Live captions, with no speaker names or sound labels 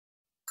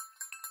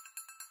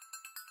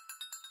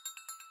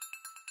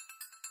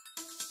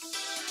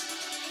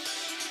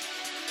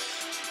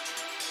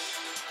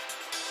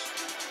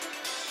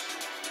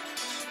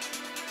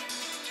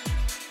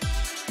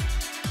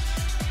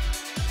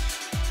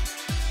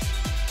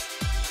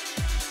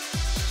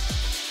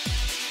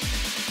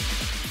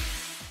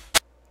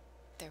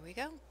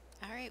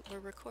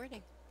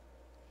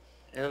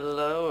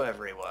Hello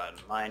everyone,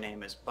 my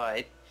name is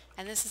Byte.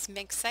 And this is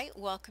Mixite.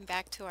 Welcome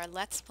back to our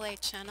Let's Play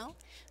channel.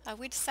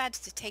 We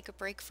decided to take a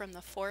break from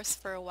the force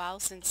for a while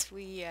since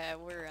we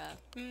were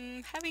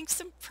having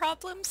some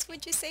problems,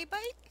 would you say,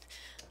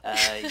 Uh,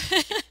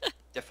 Byte?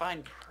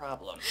 Define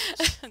problems.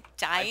 I,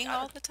 Dying I,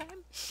 all the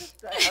time?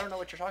 I don't know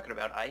what you're talking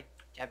about. I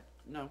have,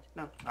 no,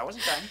 I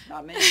wasn't dying,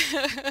 not me.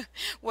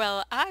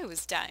 Well, I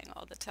was dying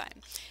all the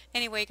time.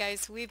 Anyway,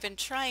 guys, we've been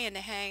trying to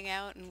hang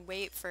out and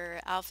wait for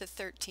Alpha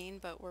 13,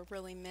 but we're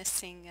really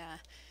missing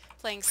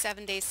playing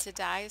 7 Days to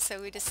Die,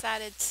 so we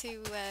decided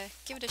to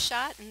give it a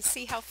shot and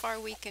see how far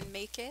we can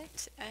make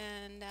it,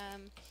 and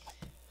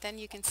then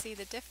you can see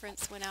the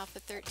difference when Alpha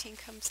 13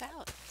 comes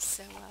out.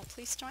 So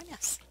please join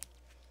us.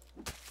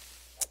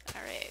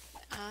 Alright,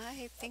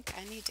 I think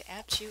I need to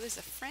add you as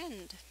a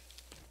friend.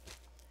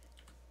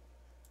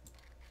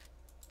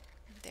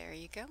 There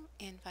you go.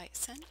 Invite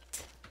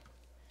sent.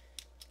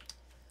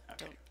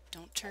 Okay,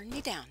 Don't turn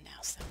me down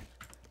now, son.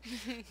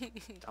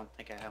 don't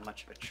think I have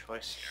much of a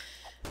choice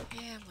here.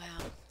 Yeah,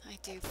 well, I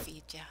do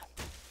feed ya.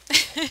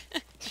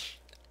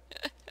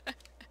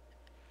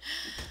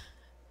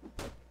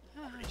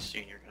 Pretty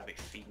soon you're gonna be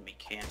feeding me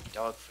canned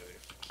dog food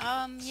if you keep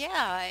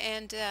Yeah,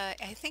 and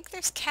I think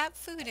there's cat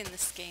food in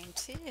this game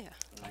too.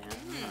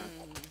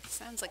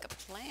 Sounds like a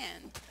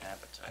plan.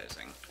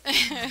 appetizing.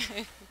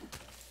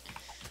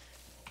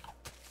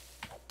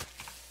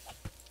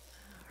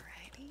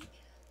 Alrighty,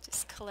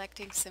 just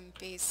collecting some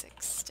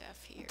basic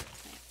stuff here,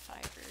 plant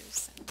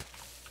fibers, and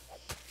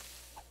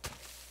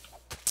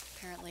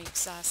apparently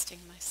exhausting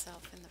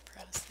myself in the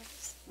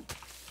process.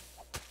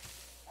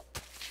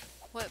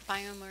 What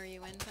biome are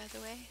you in, by the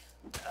way?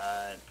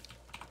 Uh,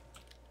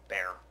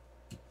 bear.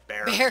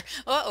 Bear. Bear.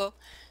 Uh-oh.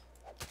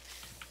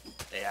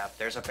 Yeah,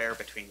 there's a bear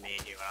between me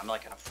and you, and I'm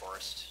like in a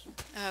forest.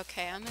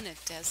 Okay, I'm in a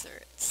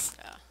desert, so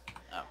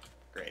Oh,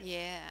 great.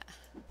 yeah.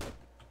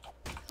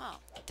 Oh,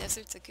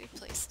 desert's a good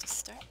place to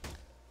start.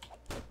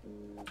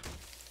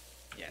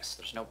 Yes,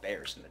 there's no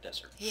bears in the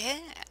desert. Yeah.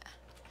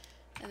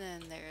 And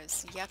then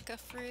there's yucca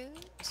fruit,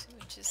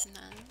 which is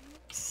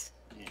nice.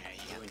 Yeah,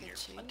 you and Yucca your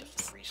juice.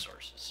 plentiful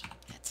resources.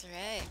 That's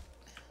right.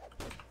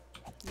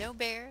 No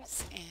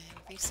bears and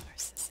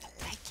resources. I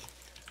like it.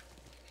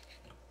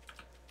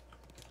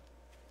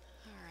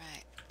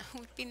 Alright. It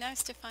would be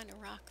nice to find a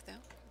rock, though.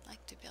 I'd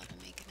like to be able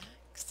to make an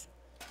axe.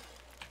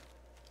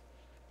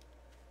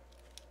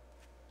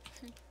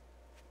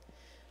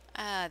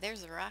 Ah,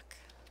 there's a rock.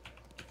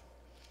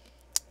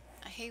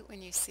 I hate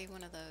when you see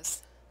one of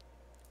those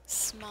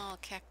small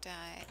cacti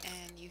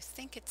and you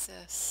think it's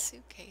a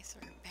suitcase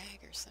or a bag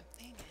or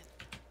something,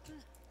 and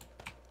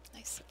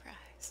nice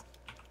surprise.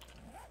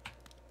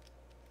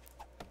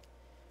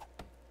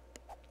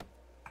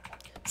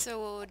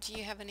 So, do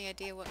you have any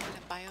idea what kind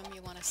of biome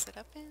you want to set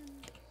up in?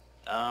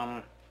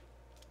 I'll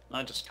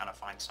just kind of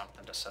find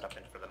something to set up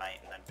in for the night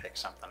and then pick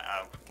something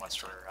out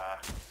once we're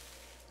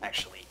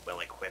actually well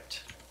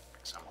equipped.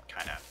 Because I'm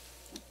kind of,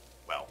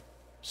 well,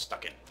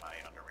 stuck in my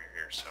underwear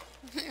here, so.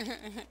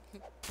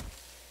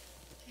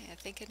 Yeah,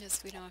 thinking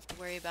is we don't have to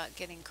worry about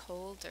getting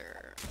cold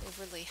or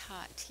overly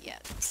hot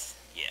yet.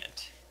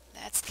 Yet.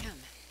 That's coming.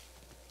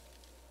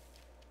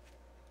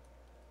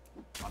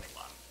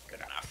 21. Good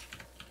enough.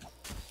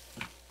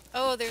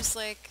 Oh, there's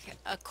like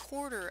a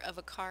quarter of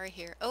a car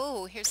here.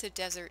 Oh, here's a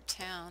desert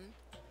town.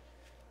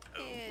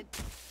 Oh. I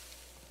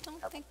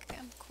don't think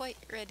I'm quite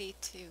ready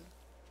to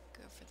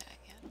go for that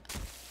yet.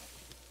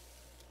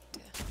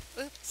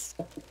 Oops.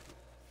 Found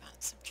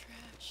some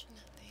trash.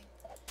 Nothing.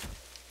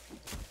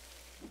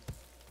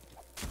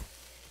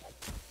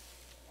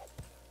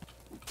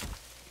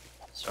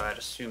 So I'd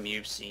assume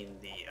you've seen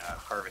the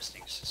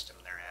harvesting system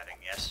they're adding,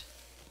 yes?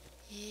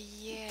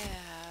 Yeah,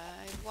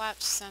 I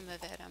watched some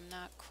of it. I'm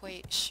not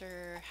quite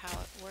sure how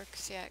it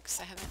works yet because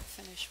I haven't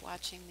finished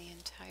watching the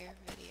entire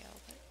video,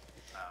 but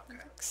Okay.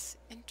 it looks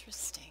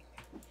interesting.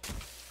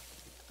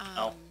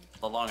 Well,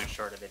 the long and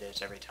short of it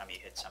is every time you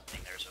hit something,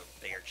 there's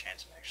a bigger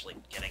chance of actually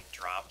getting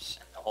drops,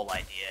 and the whole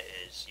idea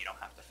is you don't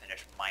have to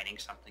finish mining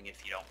something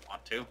if you don't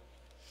want to,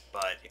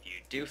 but if you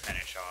do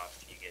finish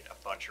off, you get a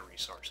bunch of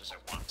resources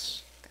at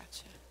once.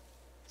 Gotcha.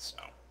 So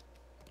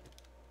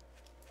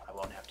I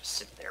won't have to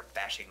sit there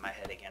bashing my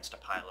head against a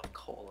pile of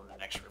coal in the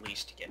next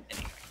release to get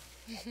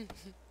anything.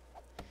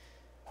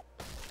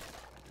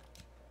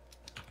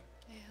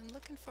 Yeah, I'm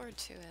looking forward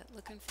to it.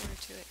 Looking forward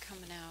to it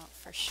coming out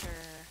for sure.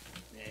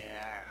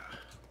 Yeah.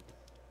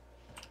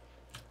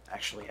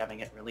 Actually having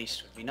it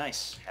released would be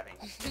nice, having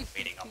been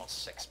waiting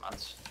almost 6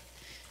 months.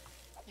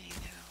 I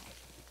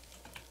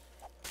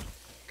know.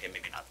 Okay,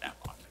 maybe not that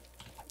long.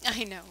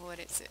 I know. What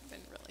has it been?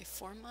 Really,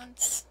 4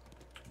 months?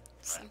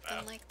 Something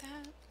about. like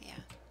that?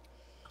 Yeah.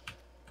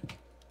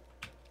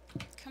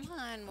 Come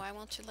on, why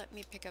won't you let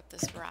me pick up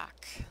this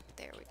rock?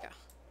 There we go.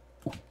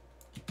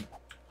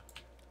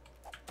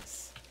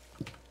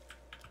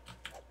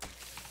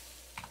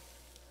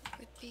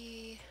 Would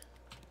be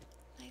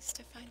nice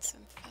to find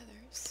some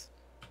feathers.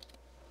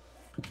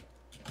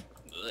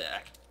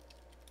 Blech.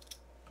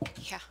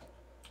 Yeah.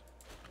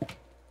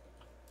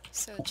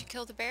 So, did you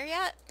kill the bear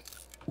yet?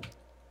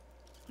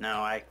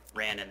 No, I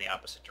ran in the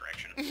opposite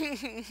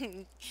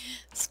direction.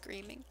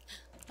 Screaming.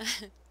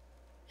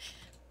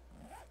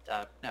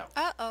 No.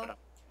 Uh-oh.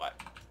 What?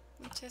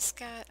 I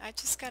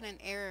just got an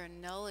error,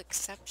 null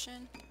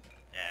exception.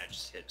 Yeah,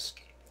 just hit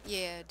escape.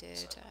 Yeah, I did.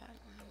 So. I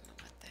don't know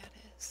what that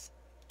is.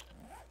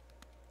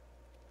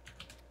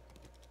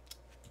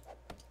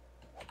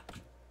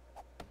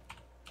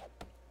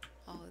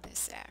 Oh,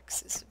 this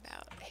axe is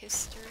about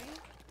history.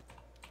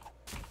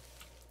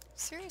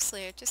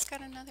 Seriously, I just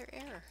got another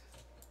error.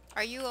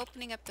 Are you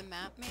opening up the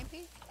map,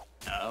 maybe?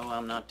 No,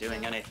 I'm not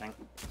doing anything.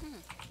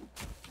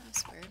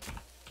 That's weird.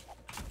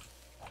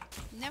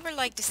 Never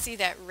like to see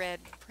that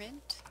red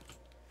print.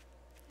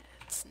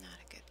 That's not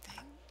a good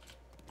thing.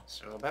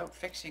 So about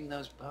fixing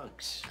those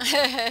bugs.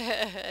 Yeah.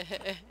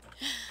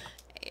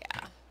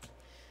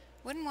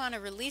 Wouldn't want to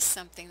release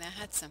something that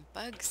had some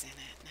bugs in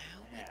it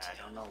now, would Yeah, you? I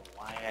don't know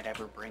why I'd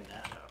ever bring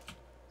that up.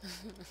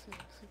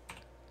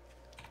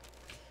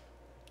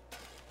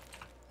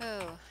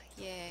 Oh,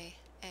 yay.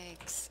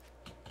 Eggs.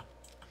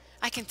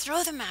 I can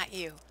throw them at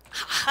you!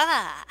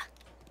 Ha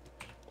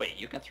Wait,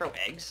 you can throw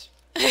eggs?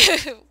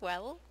 ha!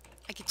 Well,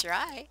 I could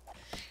try.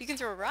 You can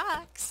throw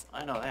rocks.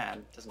 I know that.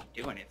 It doesn't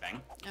do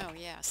anything. Oh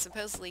yeah,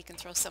 supposedly you can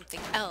throw something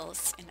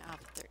else in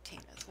Alpha 13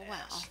 as well.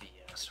 That's the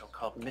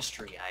so-called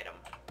mystery item.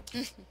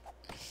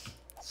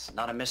 It's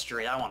not a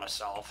mystery I want to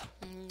solve.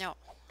 No.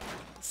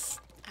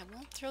 I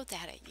won't throw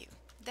that at you.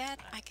 That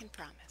I can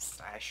promise.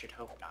 I should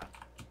hope not.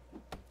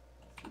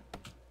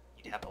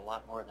 You'd have a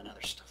lot more than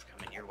other stuff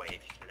coming your way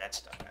if you threw that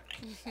stuff at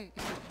me.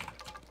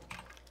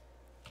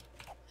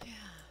 Yeah.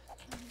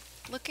 I'm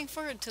looking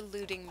forward to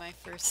looting my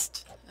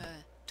first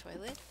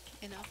toilet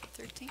in Alpha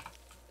 13.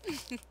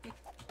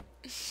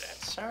 Is that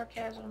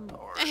sarcasm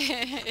or...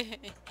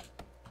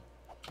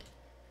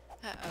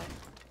 Uh-oh.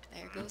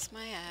 There goes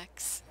my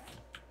axe.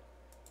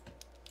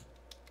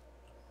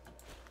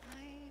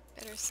 I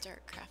better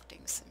start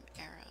crafting some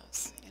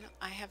arrows. You know,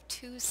 I have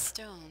 2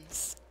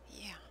 stones.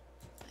 Yeah,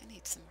 I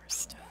need some more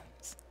stones.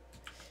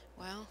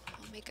 Well,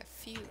 I'll make a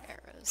few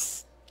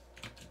arrows.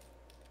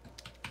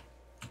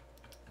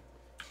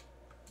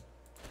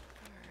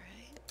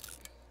 Alright.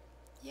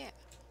 Yeah,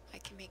 I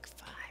can make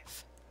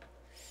 5.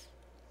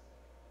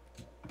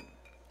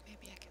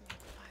 Maybe I can make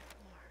 5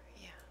 more.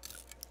 Yeah,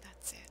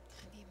 that's it.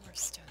 I need more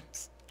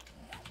stones.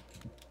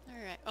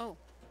 Alright. Oh.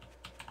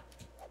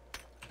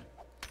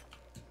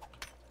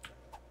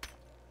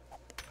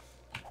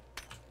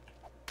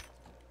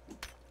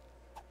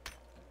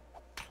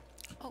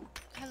 Oh,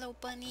 hello,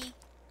 bunny.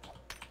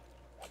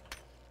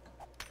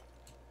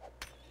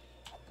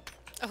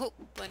 Oh,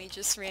 bunny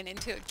just ran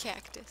into a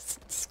cactus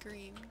and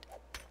screamed.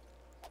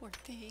 Poor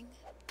thing.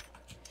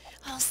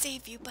 I'll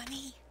save you,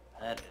 bunny.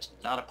 That is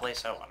not a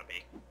place I want to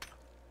be.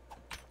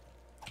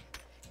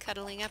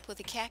 Cuddling up with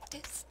a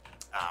cactus?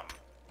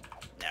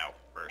 No.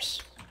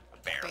 Worse. A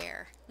bear.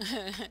 Bear.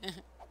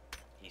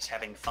 He's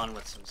having fun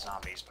with some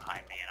zombies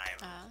behind me, and I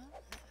am...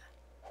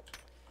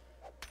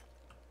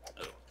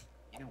 Oh,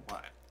 you know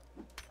what?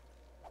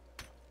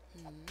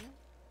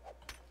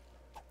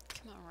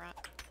 Come on,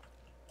 rock.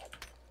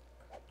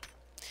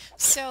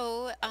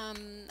 So,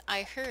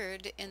 I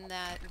heard in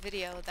that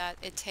video that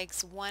it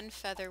takes 1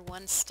 feather,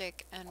 1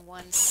 stick, and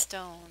 1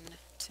 stone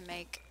to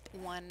make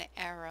 1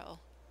 arrow.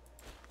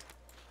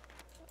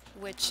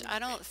 Which I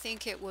don't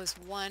think it was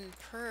 1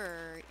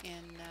 per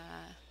in,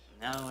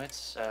 No,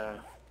 it's, Oh,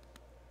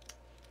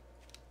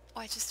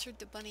 I just heard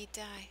the bunny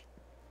die.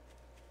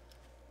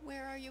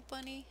 Where are you,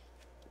 bunny?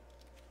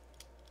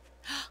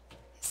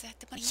 Is that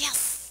the bunny?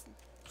 Yes!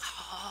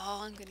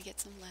 Oh, I'm gonna get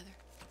some leather.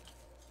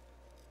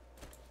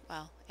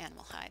 Well,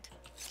 animal hide.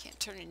 Can't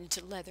turn it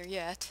into leather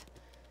yet.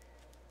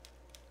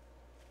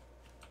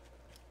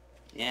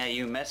 Yeah,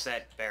 you messed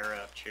that bear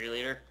up,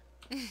 cheerleader.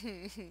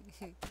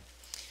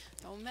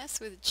 Don't mess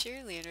with a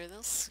cheerleader,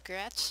 they'll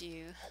scratch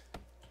you.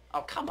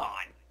 Oh, come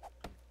on.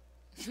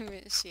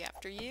 Is she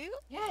after you?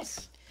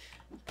 Yes.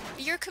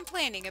 You're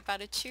complaining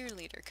about a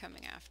cheerleader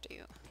coming after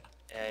you.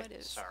 What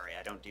is? Sorry,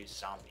 I don't do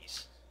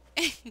zombies.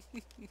 I'm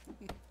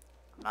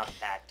not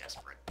that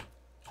desperate.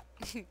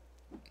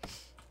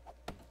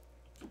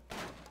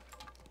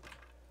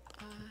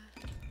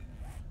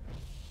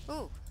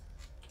 Ooh.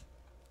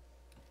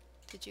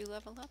 Did you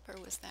level up or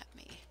was that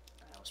me?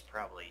 That was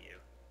probably you.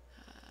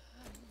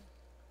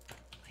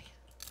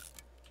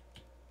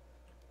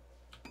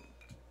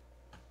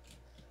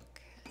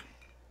 Okay.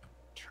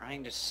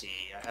 Trying to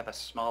see. I have a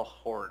small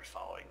horde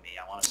following me.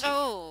 I want to see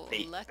oh,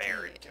 bait lucky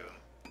bear you.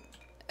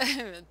 into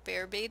him.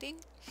 Bear baiting?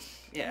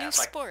 Yeah, New it's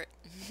like sport.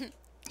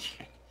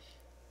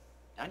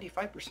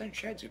 95%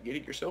 chance of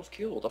getting yourself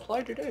killed.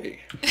 Apply today.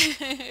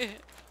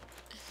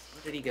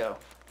 Where did he go?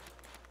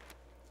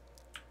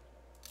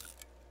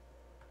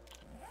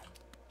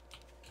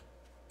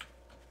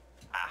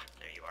 Ah,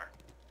 there you are.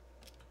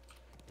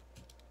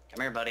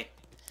 Come here, buddy.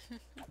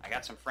 I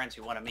got some friends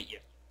who want to meet you.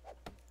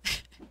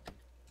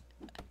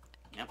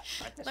 Yep,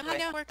 right this Let way. me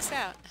know how it works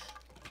out.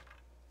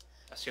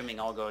 Assuming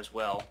all goes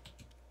well.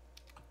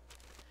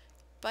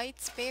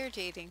 Byte's bear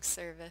dating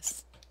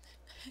service.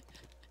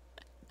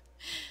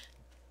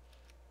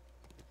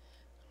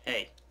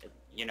 Hey,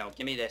 you know,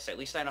 give me this. At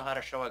least I know how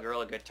to show a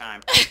girl a good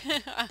time.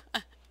 Let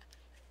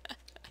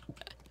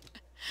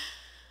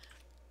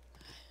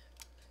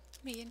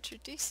me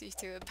introduce you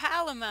to a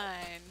pal of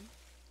mine.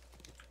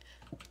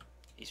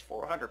 He's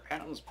 400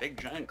 pounds, big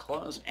giant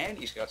claws, and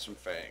he's got some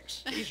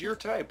fangs. He's your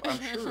type,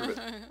 I'm sure of it.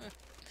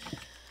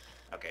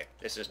 Okay,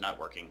 this is not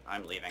working.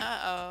 I'm leaving.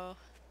 Uh-oh.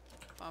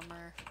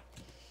 Bummer.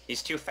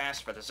 He's too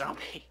fast for the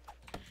zombie.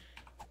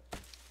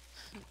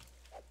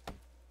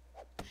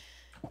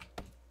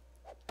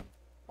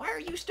 Why are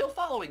you still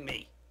following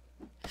me?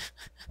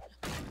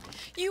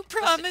 You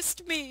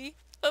promised me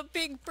a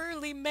big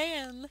burly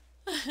man.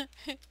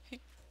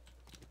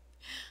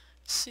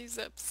 She's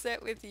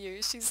upset with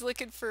you. She's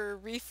looking for a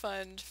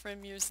refund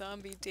from your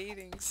zombie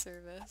dating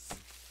service.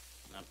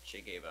 No,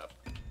 she gave up.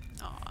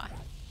 Aw.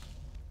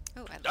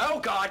 Oh, Oh,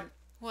 God!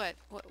 What?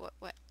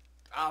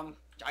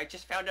 I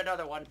just found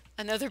another one.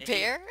 Another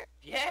bear?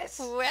 Yes!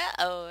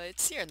 Well,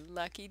 it's your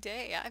lucky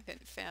day. I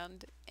haven't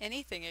found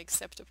anything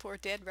except a poor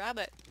dead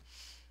rabbit.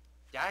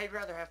 I'd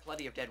rather have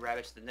plenty of dead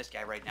rabbits than this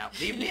guy right now.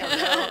 Leave me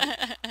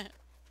alone!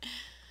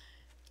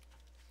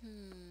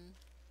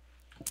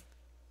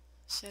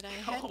 Should I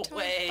head towards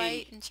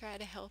Byte and try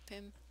to help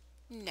him?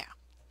 No.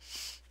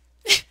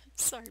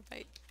 Sorry,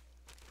 Byte.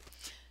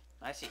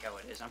 I see how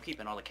it is. I'm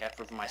keeping all the cat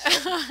food for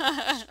myself.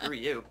 Screw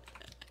you.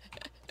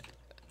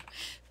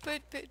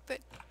 But